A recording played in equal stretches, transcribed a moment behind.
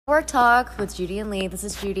Work Talk with Judy and Lee. This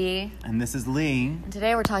is Judy. And this is Lee. And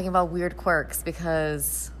today we're talking about weird quirks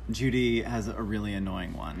because... Judy has a really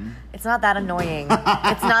annoying one. It's not that annoying.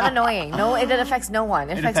 It's not annoying. No, it affects no one.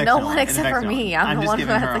 It affects no one except for me. I'm the one who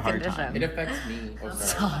has the condition. It affects me.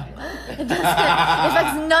 Stop. It doesn't. It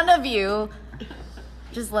affects none of you.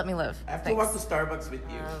 Just let me live. I have to walk to Starbucks with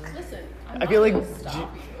you. Listen, I feel like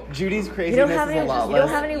Judy's craziness is a lot You don't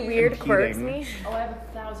have any weird quirks, me? Oh, I have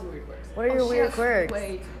 1,000 weird quirks. What are your weird quirks?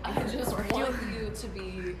 Wait, I just want you to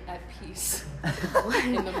be at peace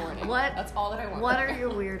in the morning. What? That's all that I want. What are your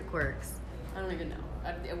weird quirks? I don't even know.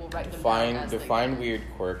 I will write them down as Define weird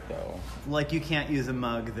quirk though. Like you can't use a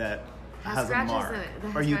mug that Has has a scratches mark. in it. That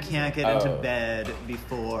has Or you scratches can't in get into Oh. bed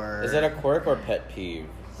before... Is that a quirk or pet peeve?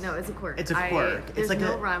 No, it's a quirk. It's a quirk. It's There's like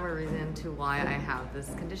no a- rhyme or reason to why I have this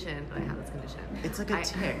condition, but I have this condition. It's like a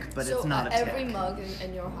tick, but So it's not a tick. every mug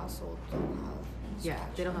in your household don't have. Yeah,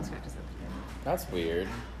 they don't have scratches in it. That's weird.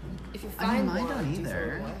 If you I mean, find mine one, don't do you throw it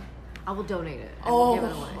either. away? I will donate it. I will give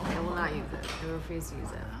it away. I will not use it. I refuse to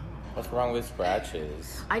use it. What's wrong with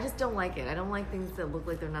scratches? I just don't like it. I don't like things that look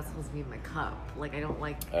like they're not supposed to be in my cup. Like I don't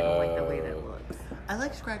like the way that looks. I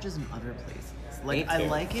like scratches in other places. Me Like I too.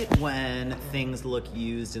 like it when things look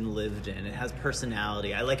used and lived in. It has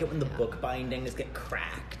personality. I like it when the book bindings get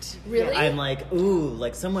cracked. Really? I'm like, ooh,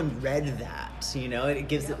 like someone read that. You know, it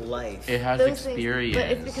gives it life. It has Those things- experience. but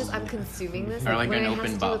it's because I'm consuming this. or like when an it has open to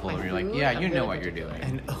do with bottle my where you're like, food, yeah, I'm you know really what you're particular.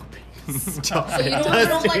 doing. And open. Stop So it, you don't like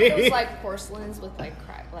Dusty. those like porcelains with like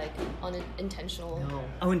crack, like unintentional. No.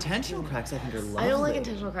 Oh, intentional cracks I think are lovely. I don't like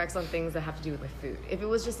intentional cracks on things that have to do with my food. If it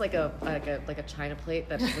was just like a china plate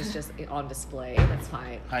that was just on display, that's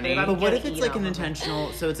fine. Honey. if I'm But what gonna if it's eat like off an of it-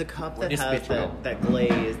 intentional? So it's a cup that It's has vitriol. that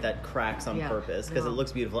glaze that cracks on Yeah. purpose because No. it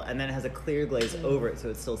looks beautiful, and then it has a clear glaze over it, so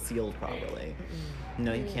it's still sealed properly.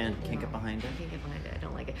 No, you can't get behind it. I can't get behind it. I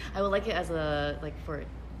don't like it. I would like it as a for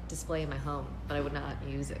display in my home, but I would not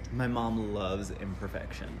use it. My mom loves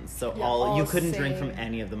imperfections, so Yeah, you oh, couldn't drink from same.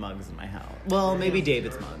 any of the mugs in my house. Well, maybe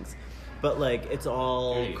David's mugs, but like it's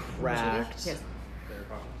all cracked. Yes.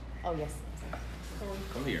 Oh yes.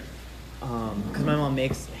 Come here. Because my mom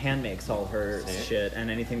hand makes all her shit,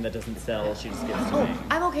 and anything that doesn't sell, she just gives to me.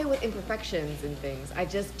 I'm okay with imperfections and things. I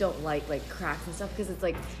just don't like cracks and stuff because it's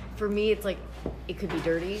like, for me, it's like it could be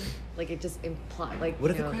dirty. Like it just imply like.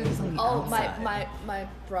 What if you the know, crack is on the Oh, outside? my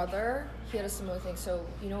brother, he had a similar thing. So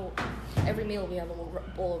every meal we have a little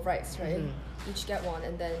bowl of rice, right? Mm-hmm. Each get one,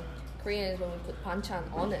 and then Korean is when we put banchan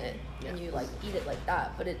on it, and you like eat it like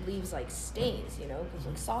that, but it leaves like stains, because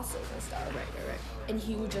like sauces and stuff. Right. And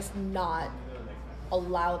he would just not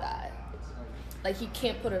allow that. Like he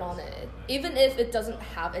can't put it on it, even if it doesn't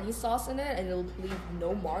have any sauce in it, and it'll leave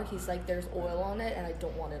no mark. He's like, there's oil on it, and I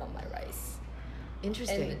don't want it on my rice.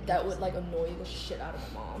 Interesting. And that would like annoy the shit out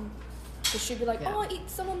of my mom. Cause she'd be like, Yeah. "Oh, eat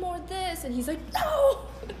some more of this," and he's like, "No,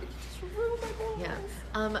 just ruin my whole Yeah.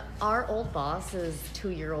 life." Our old boss's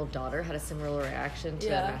 2-year-old daughter had a similar reaction to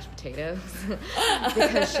Yeah. mashed potatoes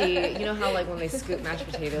because she, you know how like when they scoop mashed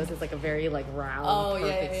potatoes, it's like a very like round, Oh,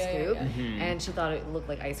 yeah, perfect yeah, scoop, yeah. and she thought it looked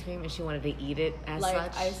like ice cream, and she wanted to eat it as Like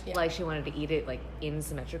such, ice- yeah. like she wanted to eat it like in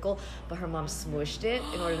symmetrical, but her mom smushed it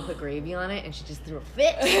in order to put gravy on it, and she just threw a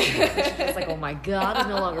fit. And she was like, "Oh my god, it's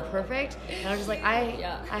no longer perfect," and I was just like,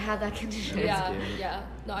 Yeah. I had that condition. Yeah.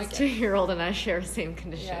 No, I This get. 2-year-old and I share the same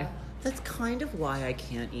condition. Yeah. That's kind of why I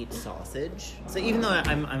can't eat sausage. So even though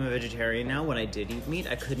I'm a vegetarian now, when I did eat meat,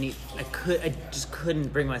 I just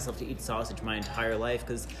couldn't bring myself to eat sausage my entire life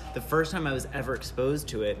because the first time I was ever exposed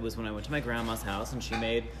to it was when I went to my grandma's house and she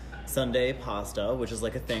made Sunday pasta, which is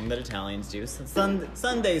like a thing that Italians do.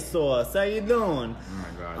 Sunday sauce, how you doing?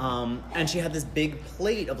 Oh my god. And she had this big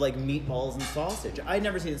plate of like meatballs and sausage. I'd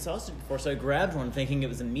never seen sausage before, so I grabbed one thinking it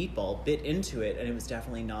was a meatball, bit into it, and it was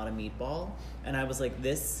definitely not a meatball. And I was like,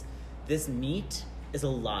 this meat is a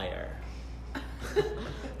liar.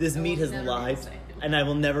 This meat has lied, and I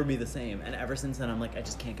will never be the same. And ever since then, I'm like, I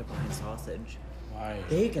just can't get behind sausage. Why?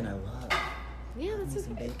 Bacon, I love. Yeah, that's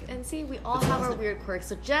Some okay. bacon. And see, we all have our weird quirks,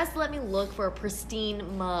 so just let me look for a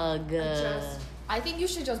pristine mug. I think you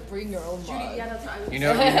should just bring your own mug. Yeah, that's what I was You know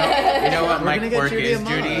what We're my gonna get quirk Judy a is,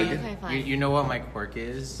 mug. Judy? Okay, fine. You know what my quirk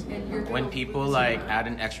is? you're When gonna people lose like your add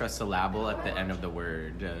an extra syllable at the end of the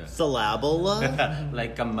word. Syllable?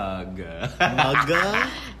 Like a mug. Mugga?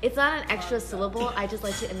 It's not an extra syllable, I just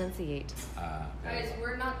like to enunciate. Guys,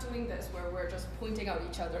 we're not doing this where we're just pointing out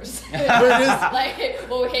each other's. We're just- Like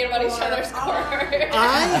what we hate about each other's quirk.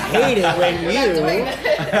 I hate it when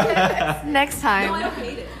you. Next time. No, I don't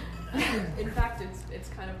hate it. In fact, it's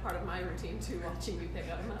kind of part of my routine too, watching you pick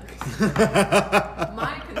out a mug.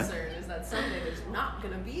 My concern is that someday there's not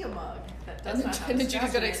going to be a mug that does not have And a then Judy's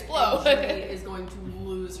strap gonna in it, explode. and Judy is going to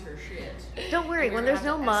lose lose her shit. Don't worry, You're when gonna there's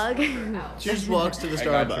no have to mug. escort her out. She just walks to the I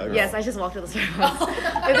got you, Starbucks. girl. Yes, I just walked to the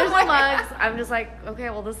Starbucks. If there's no mugs, I'm just like, okay,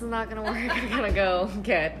 well, this is not gonna work. I'm gonna go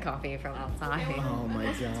get coffee from outside. Oh my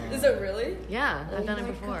god. Is it really? Yeah, I've Oh done it my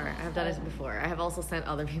before. God. I've done it before. I have also sent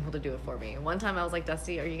other people to do it for me. One time I was like,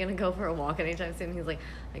 Dusty, are you gonna go for a walk anytime soon? He's like,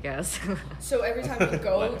 I guess. So every time you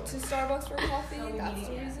go to Starbucks for coffee, that's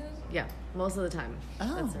the reason? Yeah, most of the time.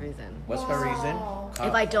 That's the Oh. reason. What's the reason? Wow.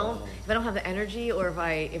 If I don't have the energy, or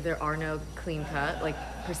if there are no clean cut, like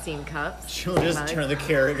pristine cups, She'll just mugs. turn the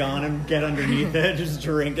Keurig on and get underneath it, just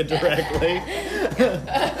drink it directly.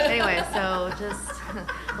 Anyway, so just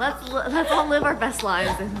let's all live our best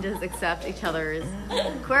lives and just accept each other's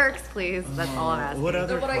quirks, please. That's all I'm asking. What No,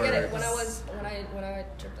 other but I get it. quirks? When I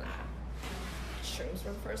tripped on shrooms for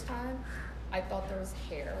the first time, I thought there was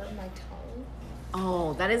hair on my tongue.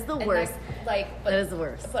 Oh, that is the And worst. but, That is the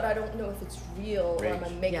worst. But I don't know if it's real or am I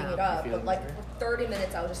making Yeah. it up. You But feel like for 30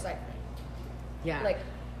 minutes, I was just like, Yeah. like,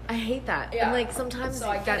 I hate that. Yeah. And like sometimes So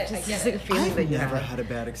I get that it, I just get is like a it. feeling that I've you never have. had a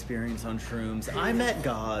bad experience on shrooms. I met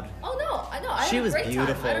God. oh no, I know. I She had a was great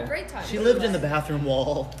beautiful. time. I had a great time. She But, lived in the like, bathroom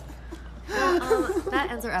wall. That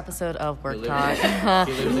ends our episode of Work lives Talk.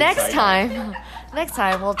 in- he lives Next inside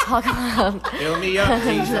time we'll talk about Fill me up,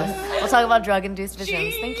 Jesus. we'll talk about drug-induced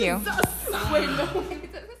visions. Thank you. Wait, no.